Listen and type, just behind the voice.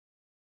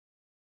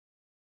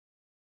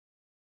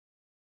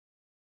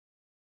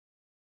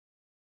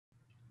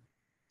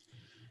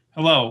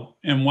Hello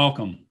and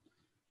welcome.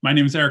 My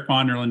name is Eric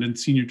von der Linden,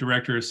 Senior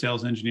Director of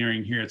Sales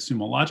Engineering here at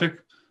Sumo Logic.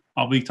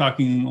 I'll be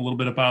talking a little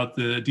bit about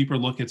the deeper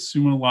look at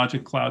Sumo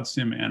Logic Cloud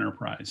SIEM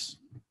Enterprise.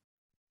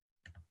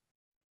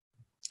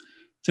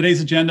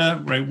 Today's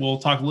agenda, we'll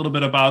talk a little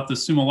bit about the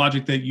Sumo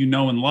Logic that you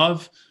know and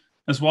love,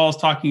 as well as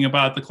talking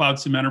about the Cloud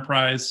SIEM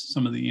Enterprise,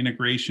 some of the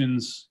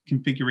integrations,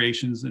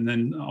 configurations, and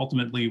then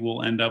ultimately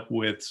we'll end up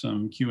with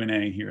some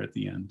Q&A here at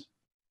the end.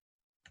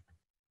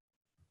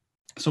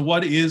 So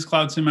what is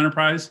Cloud SIEM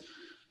Enterprise?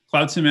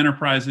 Cloud SIEM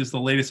Enterprise is the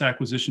latest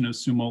acquisition of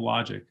Sumo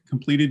Logic.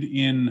 Completed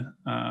in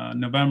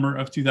November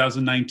of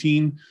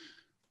 2019,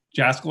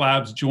 Jask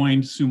Labs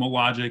joined Sumo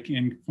Logic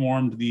and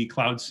formed the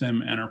Cloud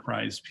SIEM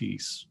Enterprise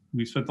piece.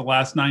 We've spent the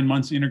last 9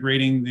 months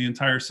integrating the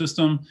entire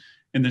system,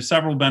 and there's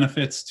several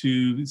benefits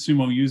to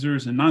Sumo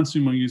users and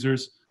non-Sumo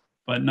users,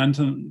 but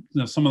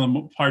some of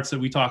the parts that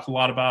we talk a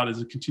lot about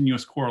is a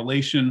continuous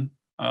correlation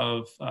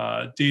of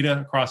data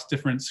across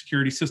different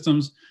security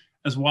systems,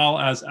 as well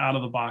as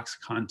out-of-the-box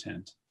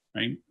content,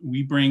 right?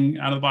 We bring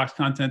out-of-the-box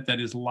content that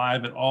is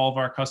live at all of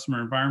our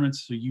customer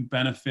environments, so you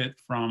benefit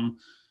from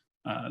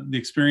the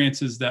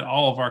experiences that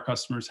all of our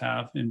customers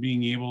have in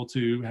being able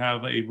to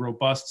have a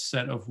robust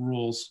set of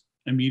rules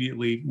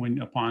immediately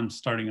upon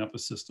starting up a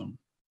system.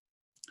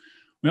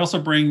 We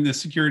also bring the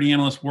security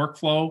analyst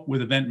workflow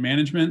with event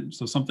management,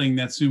 so something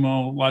that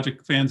Sumo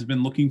Logic fans have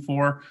been looking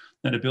for,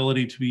 that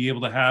ability to be able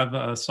to have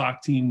a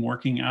SOC team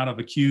working out of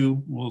a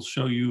queue. We'll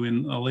show you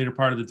in a later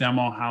part of the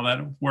demo how that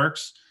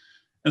works,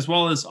 as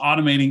well as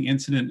automating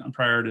incident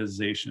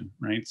prioritization,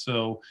 right?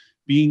 So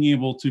being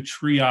able to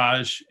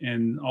triage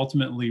and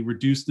ultimately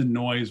reduce the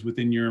noise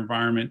within your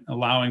environment,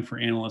 allowing for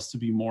analysts to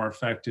be more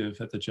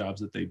effective at the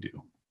jobs that they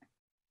do.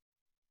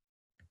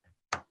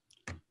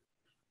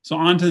 So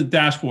on to the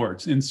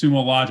dashboards in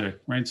Sumo Logic,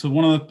 right? So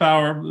one of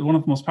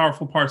the most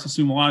powerful parts of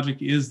Sumo Logic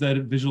is that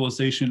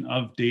visualization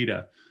of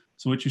data.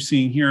 So what you're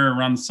seeing here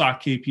around the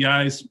SOC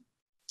KPIs,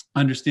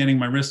 understanding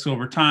my risks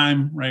over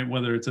time, right?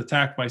 Whether it's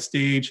attack by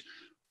stage,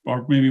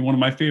 or maybe one of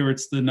my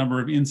favorites, the number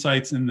of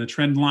insights in the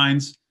trend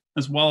lines,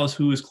 as well as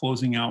who is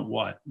closing out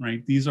what,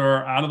 right? These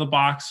are out of the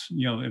box,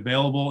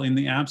 available in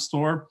the App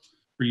Store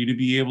for you to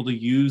be able to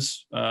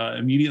use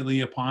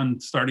immediately upon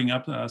starting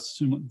up the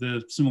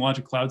Sumo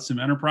Logic Cloud SIEM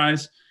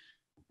Enterprise,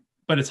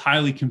 but it's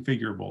highly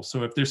configurable.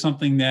 So if there's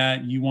something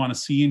that you want to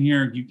see in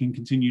here, you can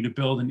continue to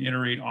build and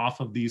iterate off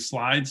of these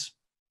slides.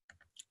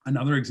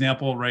 Another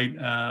example, right,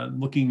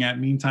 looking at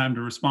mean time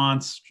to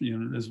response,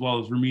 as well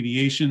as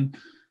remediation.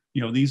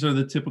 These are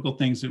the typical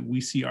things that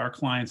we see our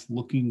clients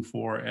looking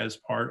for as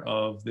part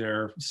of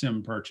their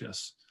SIEM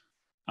purchase.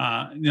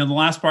 The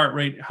last part,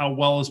 right, how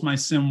well is my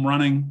SIEM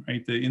running,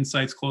 right? The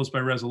insights closed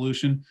by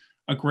resolution,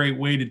 a great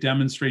way to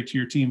demonstrate to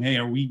your team, hey,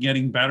 are we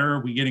getting better?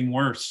 Are we getting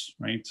worse,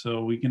 right?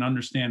 So we can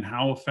understand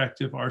how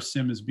effective our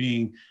SIEM is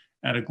being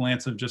at a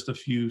glance of just a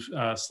few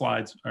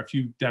slides, or a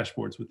few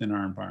dashboards within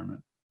our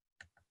environment.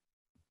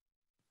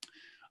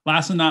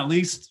 Last and not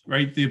least,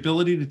 right, the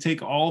ability to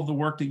take all of the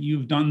work that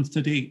you've done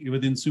to date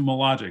within Sumo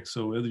Logic.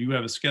 So whether you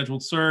have a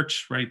scheduled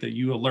search, right, that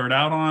you alert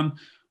out on,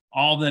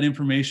 all that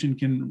information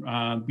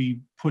can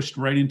be pushed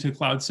right into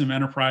Cloud SIEM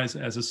Enterprise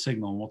as a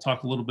signal. We'll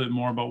talk a little bit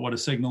more about what a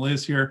signal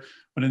is here,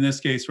 but in this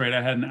case, right,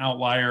 I had an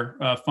outlier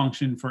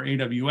function for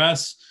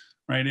AWS,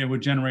 right? It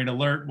would generate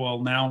alert.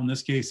 Well, now in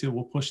this case, it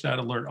will push that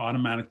alert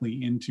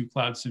automatically into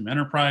Cloud SIEM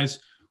Enterprise,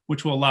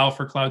 which will allow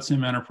for Cloud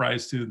SIEM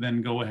Enterprise to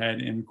then go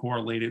ahead and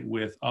correlate it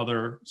with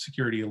other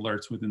security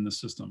alerts within the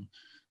system.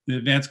 The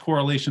advanced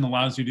correlation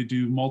allows you to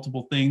do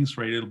multiple things,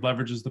 right? It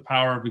leverages the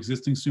power of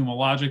existing Sumo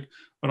Logic,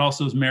 but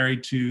also is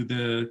married to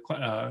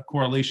the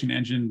correlation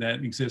engine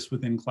that exists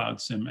within Cloud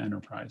SIEM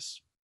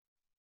Enterprise.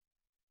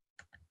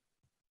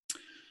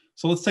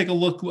 So let's take a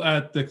look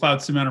at the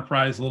Cloud SIEM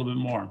Enterprise a little bit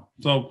more.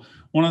 So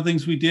one of the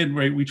things we did,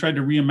 right, we tried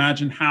to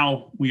reimagine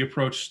how we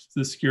approached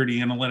the security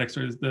analytics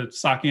or the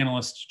SOC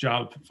analyst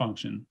job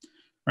function.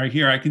 Right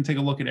here, I can take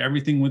a look at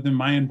everything within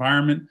my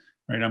environment.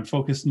 Right, I'm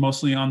focused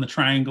mostly on the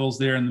triangles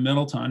there in the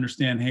middle to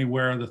understand, hey,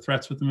 where are the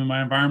threats within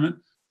my environment,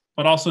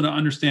 but also to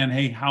understand,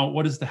 hey,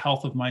 what is the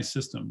health of my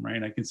system,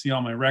 right? I can see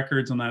all my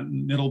records on that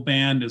middle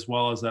band as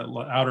well as that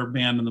outer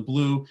band in the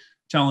blue,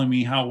 telling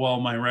me how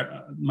well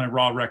my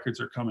raw records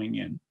are coming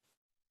in.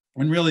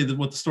 And really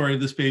what the story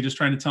of this page is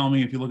trying to tell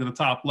me, if you look at the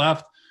top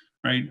left,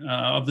 right,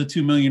 of the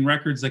 2 million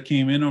records that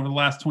came in over the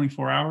last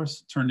 24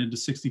 hours, turned into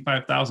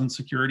 65,000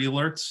 security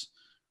alerts,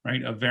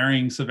 right, of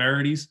varying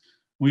severities.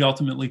 We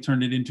ultimately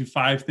turned it into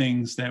 5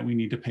 things that we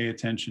need to pay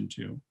attention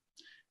to.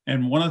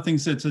 And one of the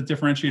things that's a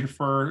differentiator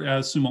for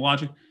Sumo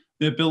Logic,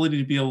 the ability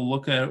to be able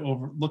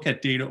to look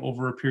at data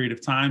over a period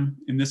of time.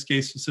 In this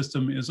case, the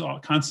system is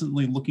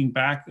constantly looking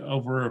back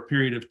over a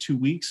period of 2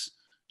 weeks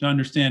to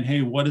understand,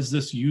 hey, what is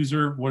this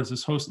user? What is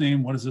this host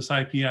name? What is this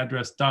IP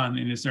address done?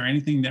 And is there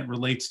anything that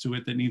relates to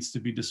it that needs to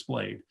be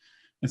displayed?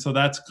 And so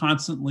that's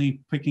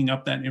constantly picking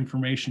up that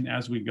information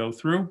as we go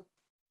through.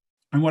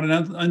 And what it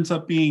ends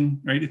up being,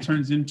 right, it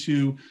turns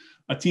into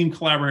a team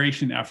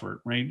collaboration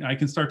effort, right? I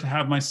can start to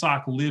have my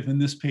SOC live in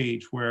this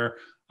page where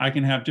I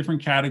can have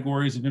different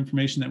categories of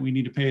information that we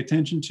need to pay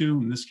attention to.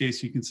 In this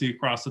case, you can see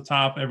across the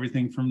top,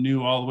 everything from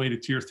new all the way to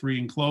tier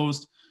 3 and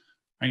closed.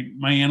 Right?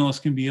 My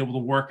analyst can be able to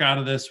work out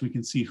of this. We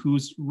can see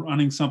who's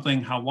running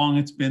something, how long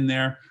it's been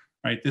there.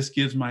 Right? This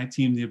gives my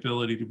team the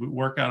ability to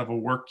work out of a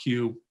work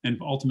queue and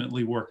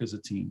ultimately work as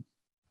a team.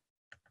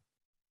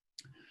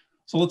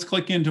 So let's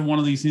click into one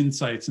of these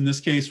insights. In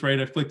this case,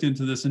 right, I've clicked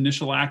into this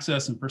initial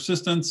access and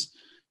persistence.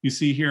 You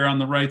see here on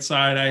the right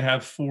side, I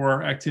have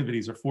 4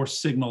 activities, or 4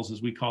 signals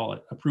as we call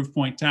it: a proof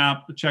point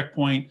tap, a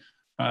checkpoint,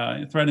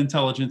 threat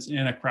intelligence,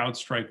 and a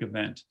CrowdStrike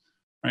event.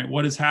 Right?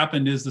 What has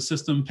happened is the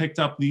system picked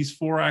up these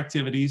 4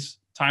 activities,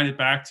 tied it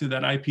back to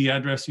that IP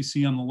address you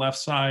see on the left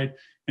side,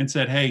 and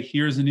said, hey,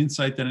 here's an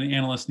insight that an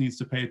analyst needs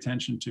to pay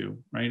attention to.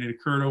 Right? It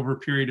occurred over a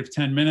period of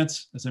 10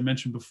 minutes. As I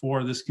mentioned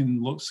before, this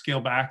can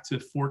scale back to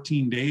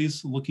 14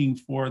 days, looking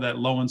for that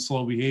low and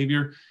slow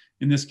behavior.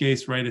 In this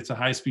case, right, it's a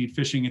high-speed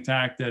phishing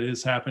attack that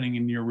is happening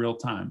in near real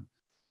time.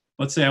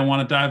 Let's say I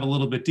want to dive a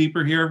little bit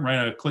deeper here,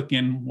 right? I click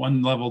in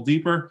one level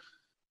deeper.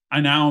 I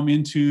now am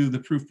into the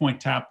proof point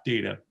tap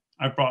data.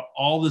 I've brought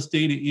all this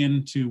data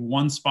into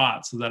one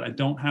spot so that I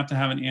don't have to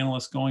have an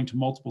analyst going to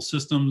multiple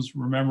systems,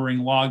 remembering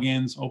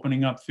logins,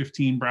 opening up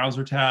 15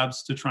 browser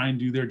tabs to try and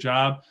do their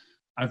job.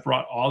 I've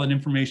brought all that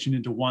information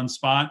into one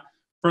spot.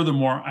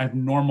 Furthermore, I've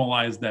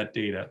normalized that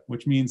data,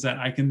 which means that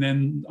I can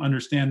then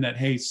understand that,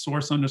 hey,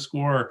 source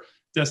underscore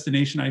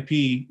destination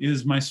IP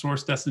is my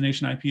source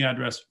destination IP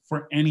address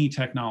for any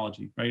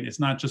technology, right? It's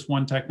not just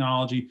one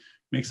technology.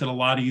 Makes it a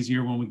lot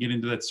easier when we get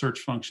into that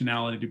search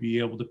functionality to be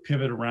able to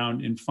pivot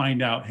around and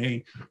find out,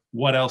 hey,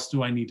 what else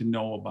do I need to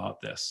know about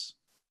this?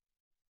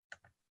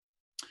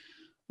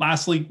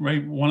 Lastly,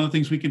 right, one of the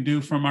things we can do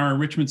from our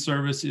enrichment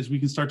service is we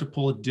can start to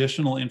pull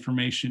additional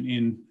information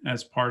in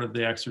as part of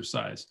the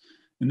exercise.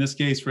 In this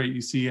case, right,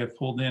 you see I've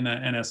pulled in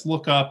a NS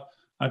lookup.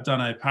 I've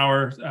done a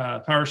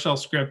PowerShell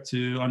script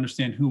to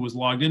understand who was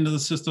logged into the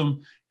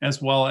system,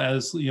 as well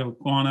as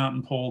gone out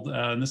and pulled,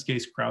 in this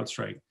case,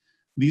 CrowdStrike.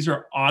 These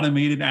are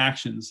automated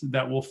actions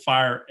that will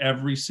fire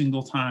every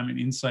single time an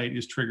insight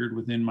is triggered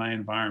within my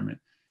environment.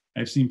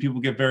 I've seen people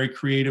get very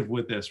creative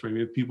with this, right? We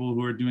have people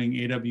who are doing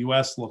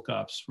AWS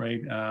lookups,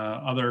 right?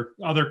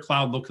 Other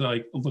cloud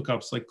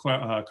lookups like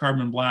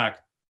Carbon Black,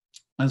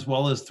 as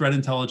well as threat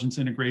intelligence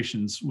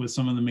integrations with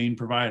some of the main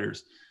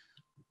providers.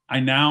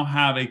 I now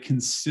have a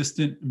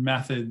consistent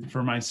method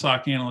for my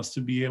SOC analyst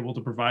to be able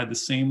to provide the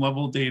same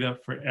level of data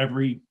for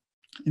an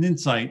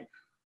insight,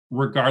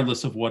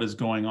 regardless of what is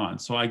going on.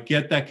 So I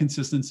get that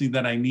consistency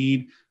that I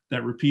need,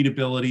 that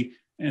repeatability.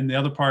 And the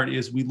other part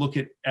is we look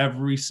at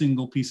every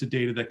single piece of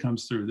data that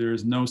comes through. There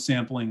is no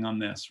sampling on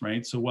this,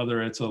 right? So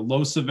whether it's a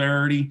low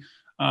severity,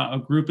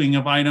 a grouping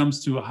of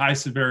items to a high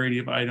severity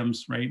of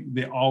items, right?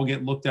 They all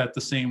get looked at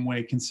the same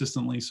way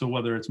consistently. So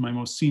whether it's my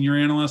most senior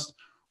analyst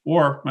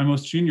or my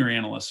most junior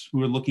analysts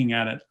who are looking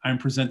at it, I'm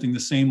presenting the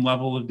same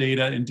level of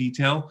data and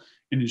detail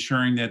and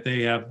ensuring that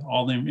they have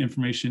all the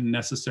information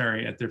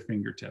necessary at their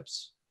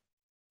fingertips.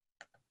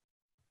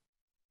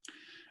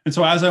 And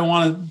so as I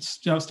want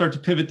to start to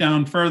pivot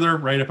down further,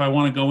 right, if I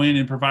want to go in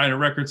and provide a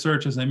record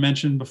search, as I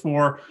mentioned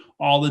before,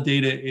 all the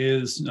data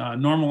is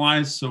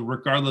normalized. So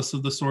regardless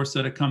of the source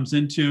that it comes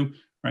into,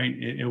 right,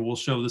 it will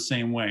show the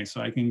same way.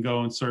 So I can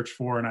go and search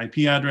for an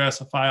IP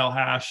address, a file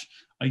hash,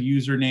 a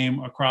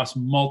username across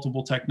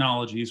multiple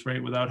technologies,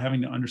 right, without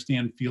having to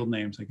understand field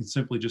names. I can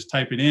simply just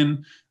type it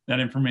in. That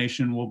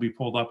information will be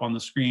pulled up on the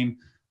screen,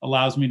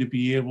 allows me to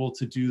be able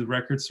to do the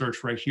record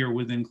search right here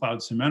within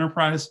Cloud SIEM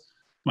Enterprise.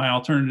 My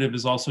alternative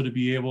is also to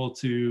be able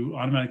to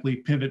automatically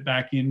pivot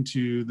back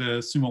into the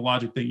Sumo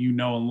logic that you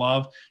know and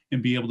love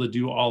and be able to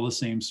do all the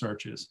same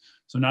searches.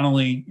 So not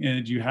only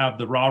do you have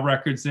the raw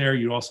records there,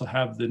 you also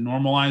have the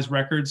normalized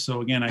records.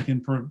 So again, I can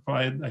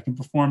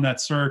perform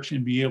that search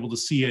and be able to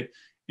see it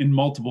in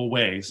multiple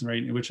ways,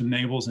 right? Which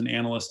enables an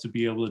analyst to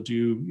be able to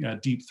do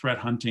deep threat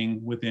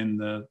hunting within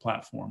the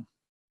platform.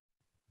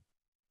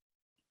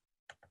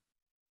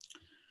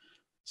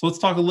 So let's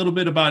talk a little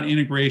bit about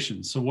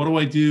integration. So what do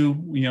I do,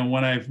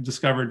 when I've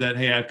discovered that,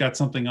 hey, I've got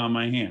something on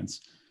my hands,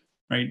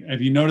 right?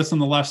 Have you noticed on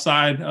the left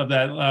side of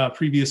that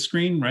previous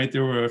screen, right,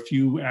 there were a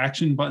few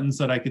action buttons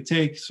that I could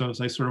take. So as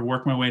I sort of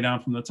work my way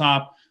down from the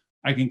top,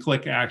 I can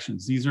click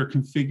actions. These are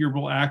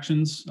configurable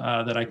actions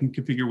that I can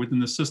configure within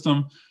the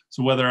system.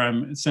 So whether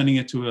I'm sending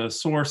it to a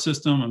SOAR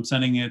system, I'm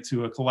sending it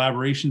to a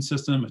collaboration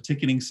system, a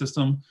ticketing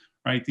system,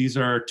 right? These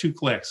are 2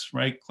 clicks,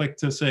 right? Click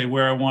to say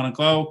where I want to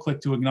go,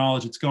 click to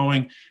acknowledge it's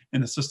going,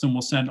 and the system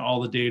will send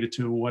all the data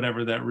to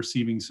whatever that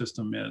receiving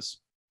system is.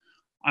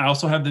 I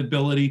also have the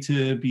ability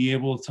to be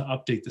able to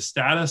update the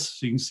status.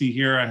 So you can see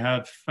here I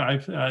have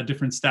 5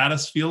 different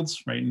status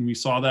fields, right? And we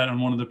saw that on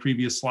one of the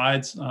previous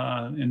slides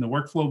in the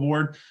workflow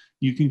board.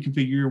 You can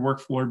configure your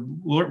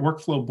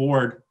workflow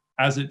board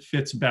as it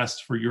fits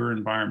best for your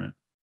environment.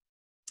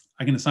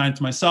 I can assign it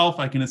to myself,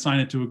 I can assign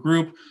it to a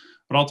group,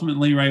 but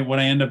ultimately, right, what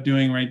I end up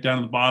doing right down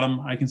at the bottom,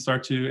 I can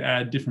start to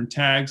add different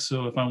tags.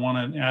 So if I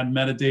want to add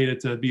metadata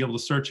to be able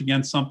to search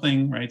against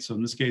something, right? So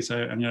in this case,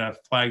 I'm going to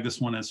flag this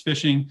one as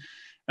phishing.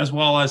 as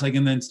well as I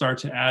can then start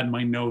to add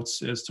my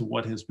notes as to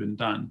what has been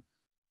done.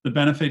 The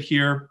benefit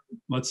here,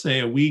 let's say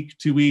a week,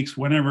 2 weeks,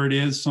 whenever it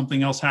is,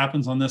 something else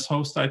happens on this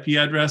host IP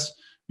address.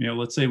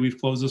 Let's say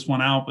we've closed this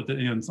one out, but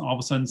all of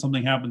a sudden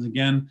something happens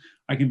again.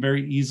 I can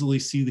very easily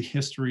see the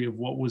history of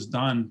what was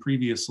done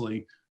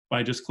previously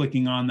by just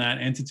clicking on that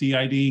entity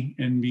ID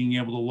and being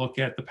able to look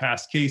at the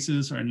past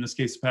cases, or in this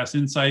case, past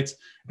insights,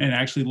 and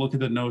actually look at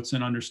the notes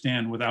and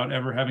understand without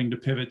ever having to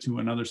pivot to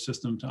another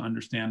system to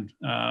understand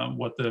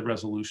what the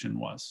resolution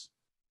was.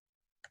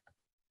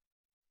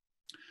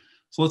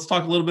 So let's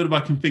talk a little bit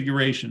about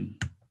configuration.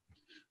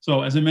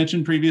 So as I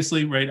mentioned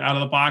previously, right out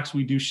of the box,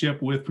 we do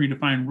ship with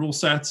predefined rule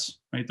sets,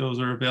 right? Those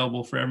are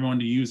available for everyone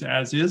to use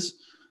as is.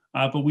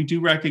 But we do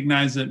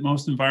recognize that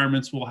most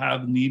environments will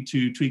have the need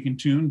to tweak and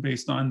tune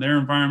based on their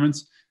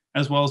environments,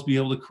 as well as be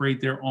able to create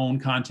their own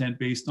content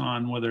based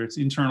on whether it's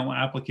internal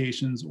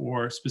applications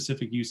or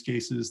specific use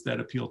cases that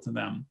appeal to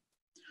them.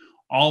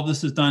 All of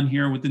this is done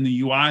here within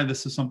the UI.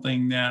 This is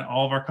something that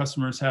all of our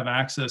customers have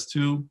access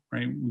to,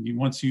 right?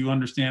 Once you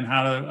understand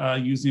how to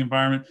use the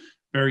environment,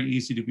 very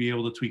easy to be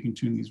able to tweak and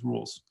tune these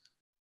rules.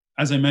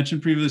 As I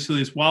mentioned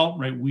previously as well,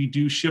 right, we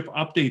do ship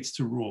updates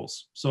to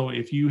rules. So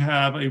if you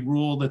have a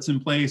rule that's in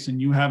place and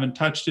you haven't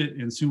touched it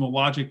and Sumo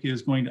Logic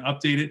is going to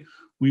update it,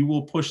 we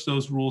will push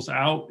those rules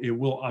out. It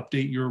will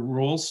update your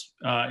rules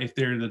if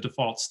they're in the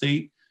default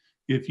state.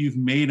 If you've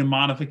made a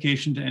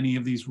modification to any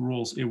of these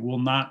rules, it will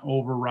not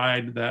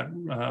override that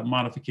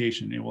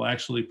modification. It will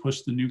actually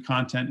push the new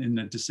content in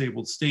a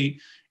disabled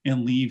state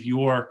and leave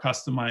your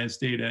customized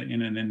data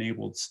in an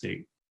enabled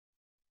state.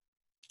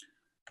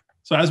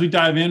 So as we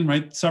dive in,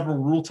 right, several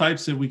rule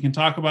types that we can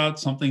talk about.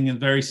 Something as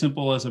very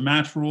simple as a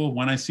match rule.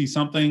 When I see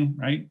something,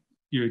 right,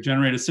 you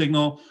generate a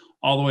signal,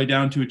 all the way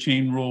down to a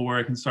chain rule where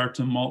I can start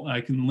to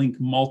I can link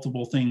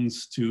multiple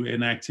things to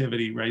an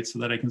activity, right, so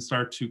that I can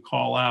start to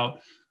call out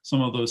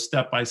some of those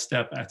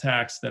step-by-step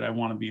attacks that I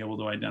want to be able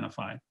to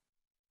identify.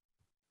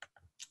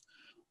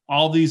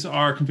 All these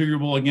are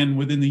configurable again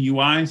within the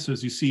UI. So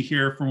as you see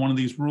here for one of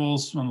these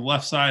rules on the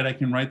left side, I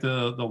can write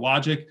the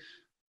logic.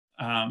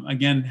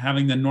 Again,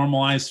 having the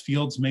normalized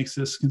fields makes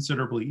this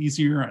considerably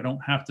easier. I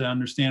don't have to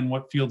understand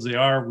what fields they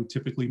are. We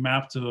typically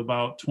map to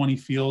about 20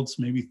 fields,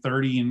 maybe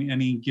 30 in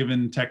any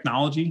given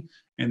technology,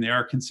 and they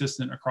are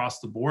consistent across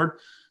the board.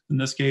 In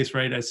this case,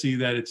 right, I see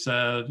that it's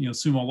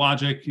Sumo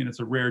Logic, and it's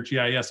a rare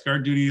GIS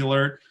guard duty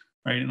alert,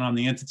 right? And on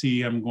the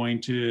entity, I'm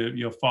going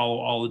to follow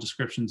all the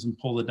descriptions and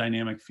pull the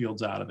dynamic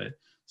fields out of it.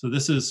 So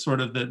this is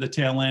sort of the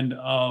tail end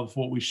of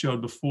what we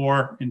showed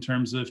before in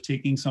terms of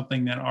taking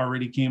something that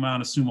already came out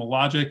of Sumo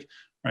Logic,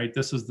 right?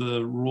 This is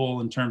the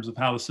rule in terms of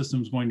how the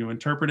system is going to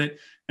interpret it,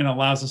 and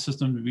allows the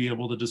system to be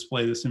able to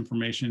display this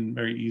information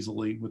very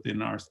easily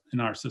within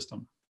our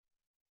system.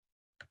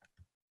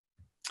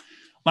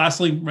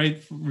 Lastly,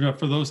 right,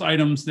 for those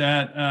items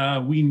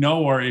that we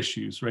know are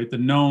issues, right, the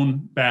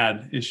known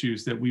bad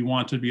issues that we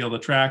want to be able to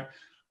track,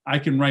 I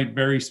can write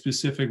very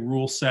specific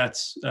rule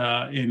sets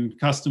in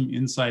custom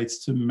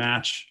insights to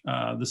match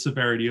the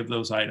severity of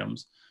those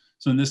items.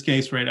 So in this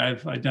case, right,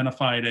 I've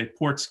identified a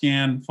port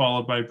scan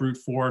followed by brute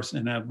force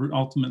and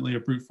ultimately a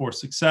brute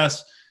force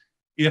success.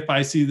 If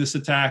I see this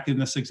attack in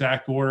this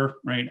exact order,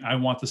 right, I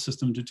want the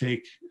system to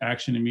take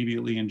action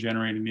immediately and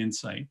generate an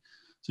insight.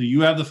 So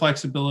you have the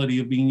flexibility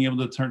of being able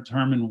to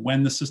determine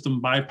when the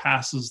system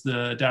bypasses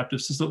the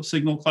adaptive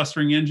signal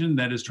clustering engine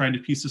that is trying to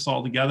piece this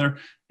all together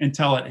and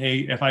tell it, hey,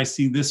 if I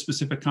see this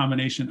specific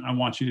combination, I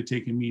want you to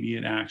take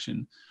immediate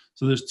action.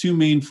 So there's two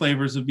main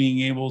flavors of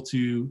being able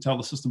to tell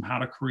the system how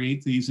to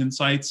create these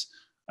insights.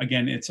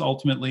 Again, it's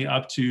ultimately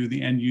up to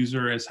the end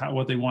user as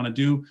what they want to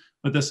do.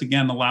 But this,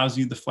 again, allows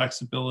you the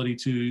flexibility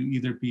to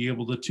either be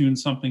able to tune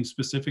something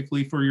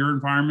specifically for your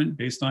environment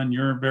based on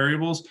your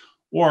variables,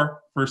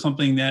 or for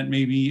something that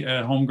may be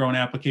a homegrown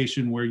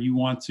application where you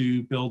want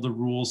to build the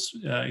rules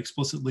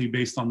explicitly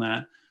based on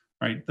that,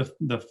 right?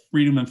 The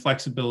freedom and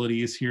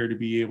flexibility is here to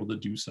be able to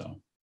do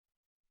so.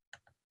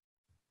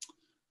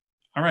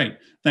 All right,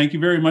 thank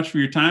you very much for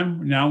your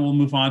time. Now we'll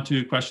move on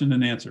to question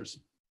and answers.